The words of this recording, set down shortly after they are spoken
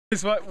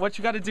Is what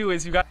you got to do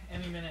is you got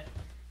any minute.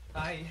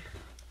 Bye.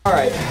 All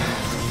right.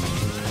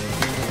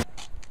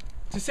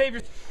 To save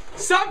your.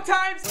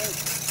 Sometimes.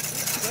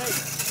 Wait.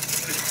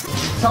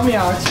 Tell me,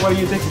 Alex, what are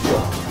you addicted to?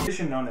 A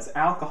condition known as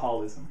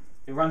alcoholism.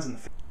 It runs in the.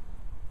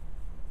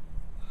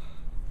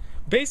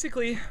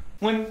 Basically,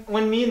 when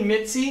me and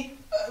Mitzi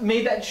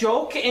made that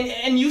joke,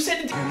 and you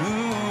said.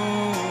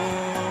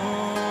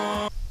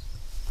 I'm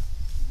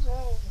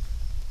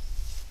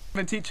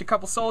gonna teach a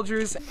couple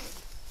soldiers.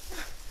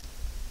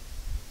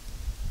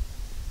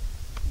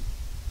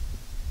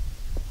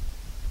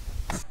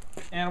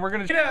 And we're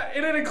gonna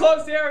in an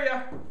enclosed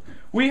area.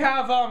 We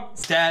have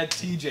Dad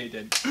TJ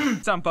did.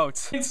 It's on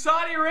boats in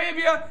Saudi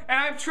Arabia, and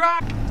I'm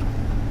trying.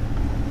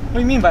 What do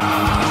you mean by?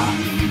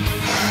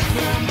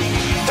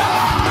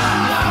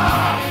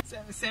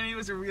 Sammy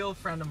was a real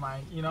friend of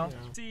mine, you know.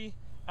 Yeah. See,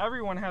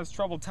 everyone has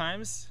troubled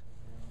times.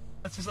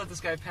 Let's just let this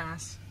guy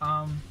pass.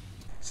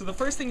 So the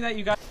first thing that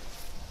you got.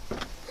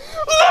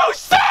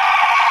 Lucy!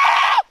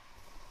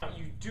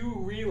 You do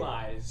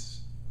realize.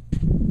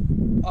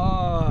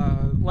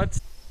 Let's.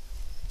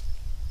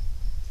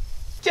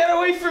 Get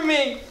away from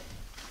me!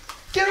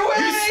 Get away!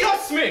 You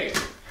disgust me!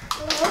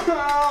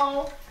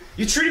 No!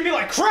 You treated me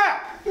like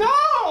crap!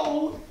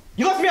 No!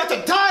 You left me out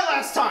to die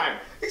last time!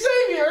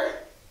 Xavier!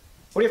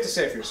 What do you have to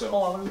say for yourself?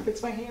 Hold on, let me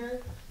fix my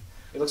hair.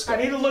 It looks good.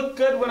 I need to look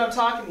good when I'm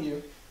talking to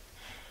you.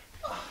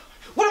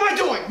 What am I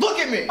doing? Look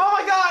at me! Oh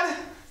my god!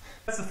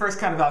 That's the first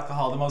kind of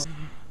alcohol, the most.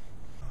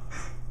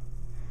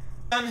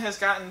 Son has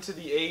gotten to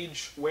the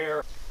age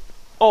where.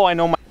 Oh, I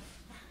know my.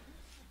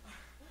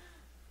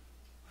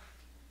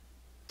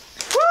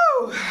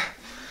 Woo!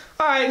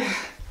 Alright.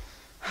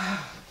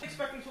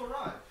 Expecting to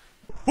arrive.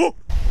 Whoa!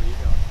 Where you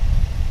going?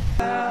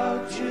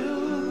 Without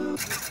you.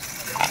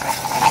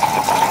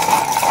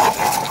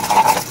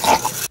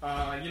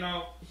 You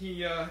know,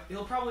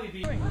 he'll probably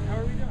be. How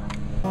are we doing?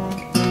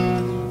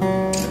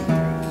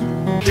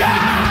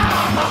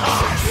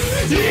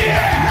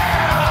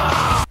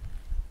 Yeah!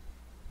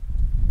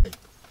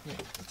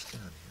 Let's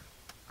get out of here.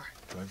 Alright,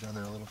 drive down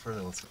there a little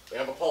further. Let's go. We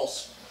have a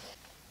pulse.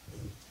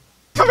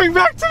 Coming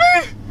back to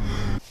me!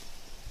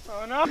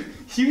 Oh no.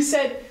 You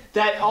said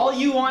that all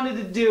you wanted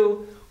to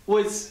do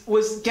was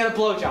get a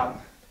blowjob.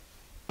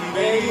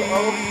 Baby,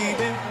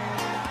 okay.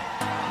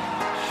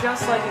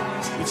 Just like it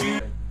used to be.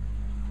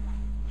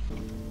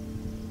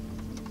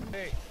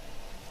 Hey.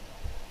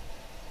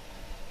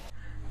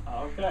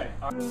 Okay.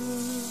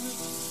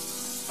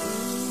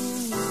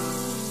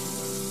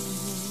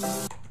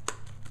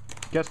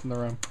 Guest in the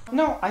room.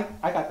 No, I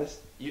got this.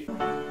 You.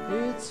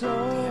 It's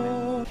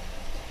all.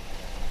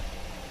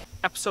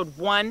 Episode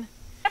 1.